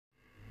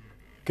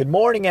Good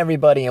morning,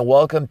 everybody, and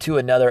welcome to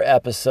another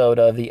episode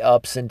of the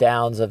Ups and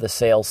Downs of the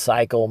Sales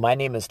Cycle. My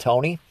name is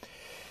Tony.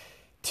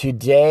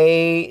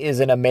 Today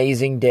is an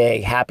amazing day.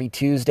 Happy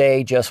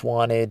Tuesday. Just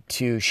wanted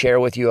to share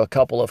with you a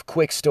couple of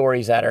quick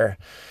stories that are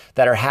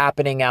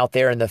happening out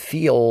there in the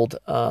field.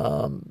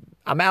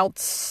 I'm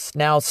out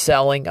now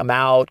selling. I'm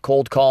out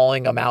cold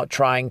calling. I'm out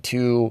trying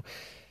to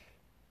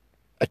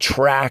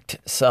attract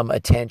some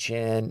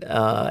attention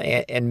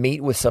and meet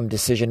with some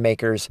decision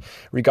makers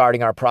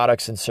regarding our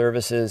products and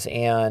services.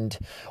 And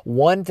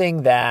one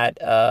thing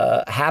that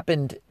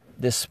happened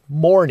this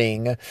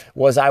morning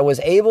was I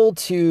was able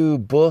to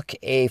book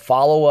a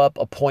follow-up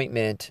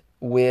appointment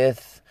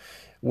with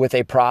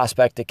a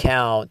prospect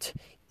account,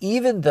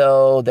 even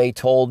though they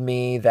told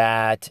me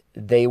that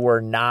they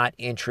were not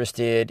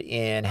interested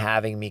in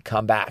having me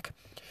come back.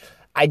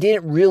 I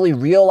didn't really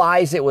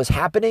realize it was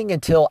happening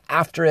until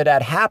after it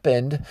had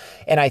happened.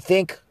 And I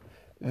think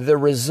the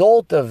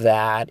result of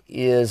that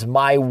is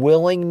my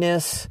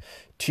willingness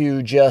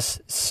to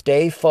just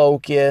stay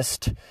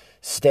focused,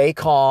 stay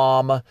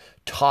calm,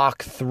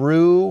 talk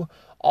through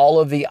all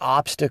of the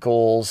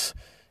obstacles,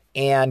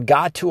 and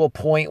got to a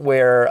point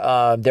where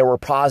there were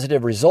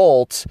positive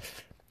results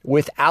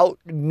without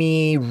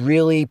me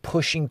really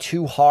pushing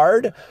too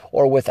hard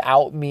or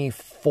without me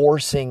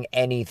forcing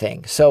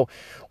anything. So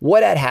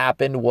what had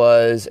happened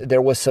was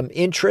there was some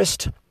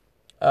interest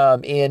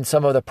in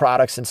some of the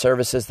products and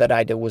services that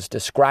I was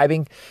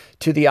describing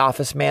to the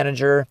office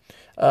manager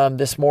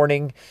this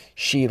morning.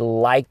 She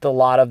liked a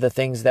lot of the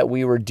things that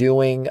we were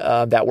doing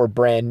that were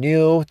brand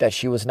new, that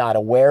she was not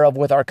aware of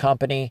with our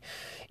company.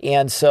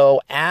 And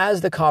so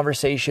as the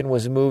conversation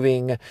was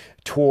moving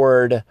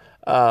toward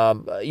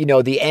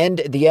the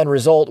end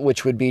result,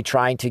 which would be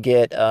trying to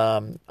get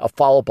a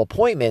follow-up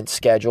appointment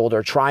scheduled,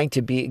 or trying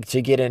to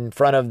get in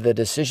front of the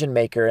decision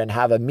maker and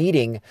have a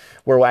meeting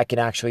where I can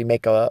actually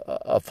make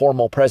a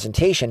formal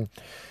presentation,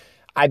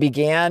 I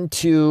began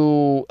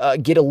to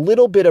get a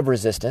little bit of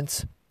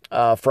resistance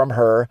from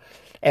her.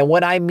 And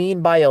what I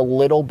mean by a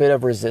little bit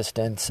of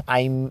resistance,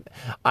 I'm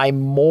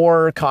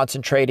more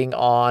concentrating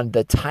on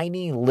the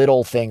tiny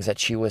little things that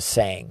she was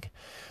saying.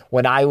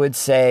 When I would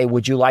say,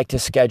 would you like to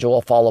schedule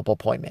a follow-up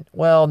appointment?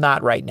 Well,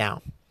 not right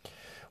now.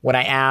 When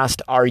I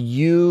asked, are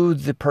you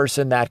the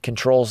person that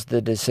controls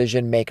the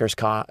decision maker's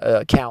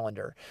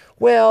calendar?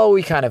 Well,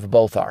 we kind of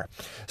both are.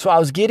 So I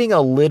was getting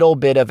a little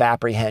bit of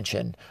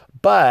apprehension.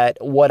 But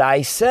what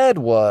I said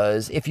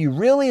was, if you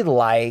really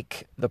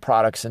like the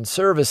products and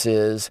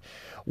services,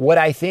 what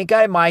I think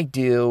I might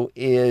do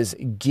is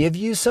give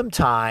you some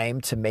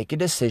time to make a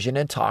decision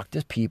and talk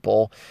to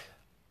people,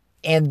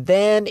 and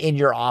then in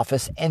your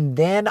office, and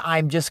then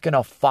I'm just going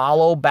to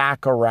follow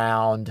back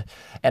around.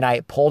 And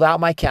I pulled out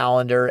my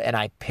calendar and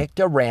I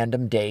picked a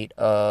random date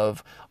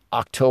of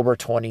October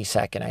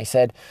 22nd. I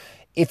said,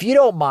 if you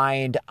don't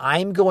mind,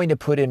 I'm going to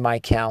put in my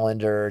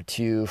calendar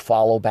to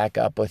follow back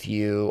up with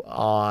you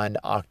on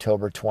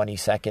October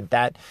 22nd.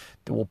 That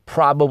will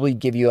probably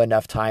give you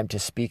enough time to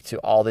speak to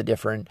all the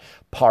different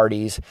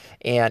parties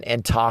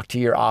and talk to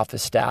your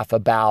office staff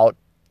about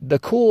the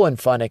cool and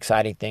fun,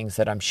 exciting things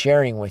that I'm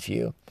sharing with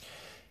you.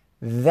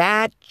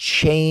 That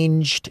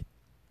changed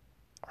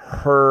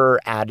her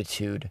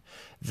attitude.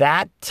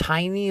 That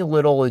tiny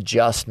little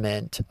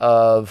adjustment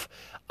of,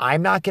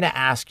 I'm not going to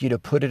ask you to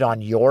put it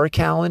on your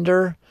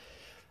calendar.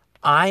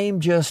 I'm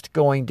just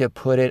going to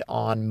put it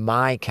on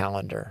my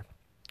calendar.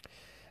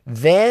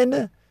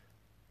 Then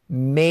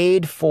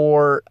made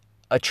for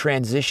a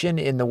transition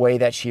in the way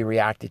that she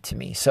reacted to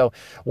me. So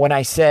when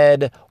I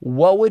said,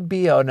 what would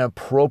be an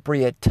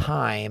appropriate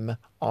time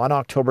on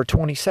October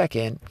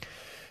 22nd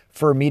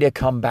for me to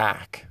come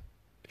back?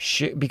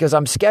 Because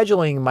I'm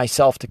scheduling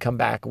myself to come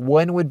back.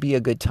 When would be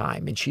a good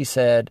time? And she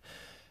said,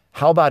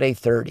 how about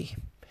 8:30?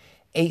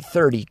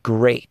 8:30,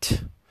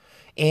 great.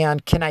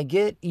 And can I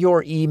get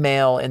your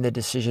email and the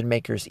decision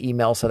maker's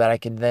email so that I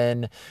can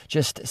then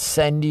just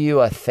send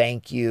you a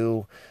thank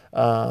you,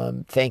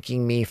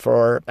 thanking you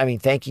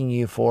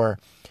for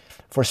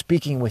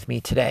speaking with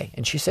me today?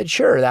 And she said,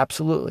 sure,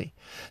 absolutely.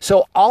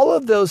 So all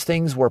of those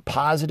things were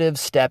positive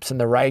steps in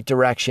the right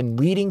direction,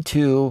 leading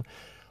to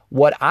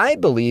what I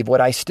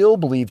still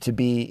believe to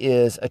be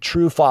is a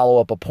true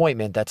follow-up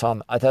appointment that's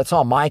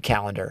on my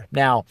calendar.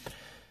 Now,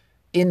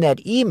 in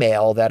that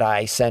email that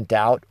I sent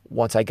out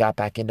once I got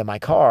back into my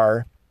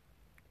car,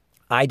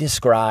 I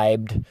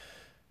described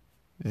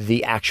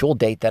the actual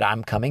date that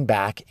I'm coming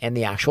back and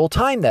the actual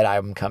time that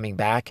I'm coming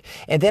back.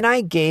 And then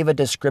I gave a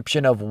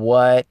description of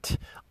what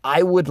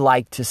I would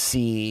like to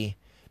see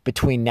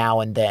between now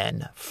and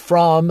then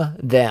from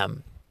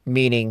them,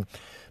 meaning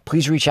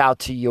please reach out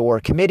to your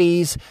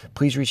committees,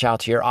 please reach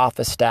out to your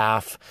office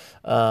staff,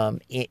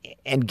 and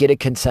get a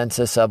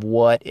consensus of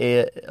what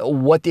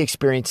the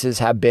experiences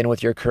have been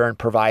with your current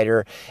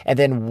provider, and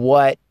then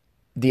what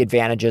the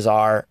advantages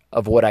are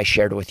of what I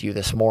shared with you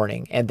this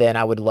morning. And then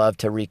I would love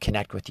to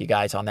reconnect with you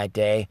guys on that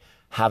day.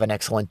 Have an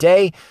excellent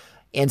day.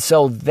 And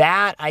so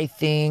that, I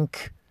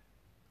think,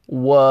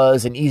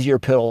 was an easier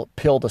pill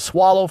to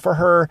swallow for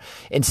her,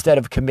 instead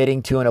of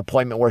committing to an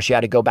appointment where she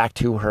had to go back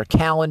to her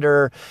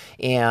calendar.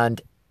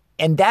 And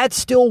that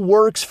still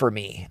works for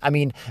me. I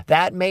mean,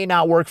 that may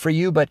not work for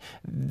you, but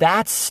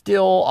that's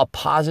still a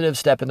positive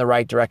step in the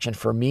right direction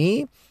for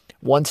me.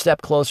 One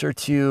step closer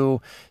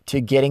to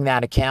getting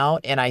that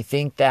account. And I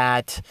think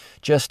that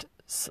just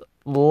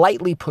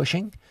lightly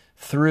pushing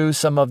through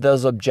some of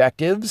those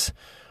objectives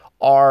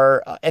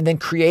and then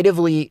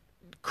creatively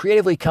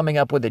coming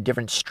up with a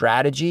different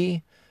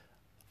strategy.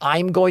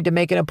 I'm going to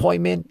make an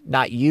appointment,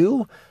 not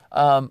you,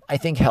 I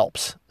think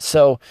helps.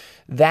 So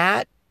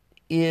that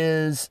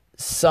is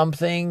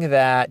something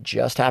that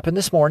just happened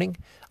this morning.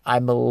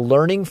 I'm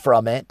learning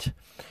from it,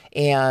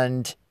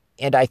 and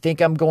I think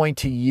I'm going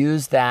to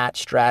use that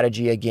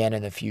strategy again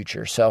in the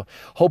future. So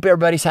hope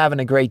everybody's having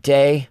a great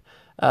day.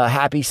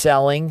 Happy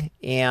selling,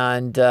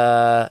 and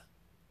have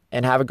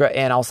a great.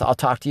 And I'll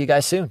talk to you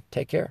guys soon.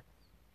 Take care.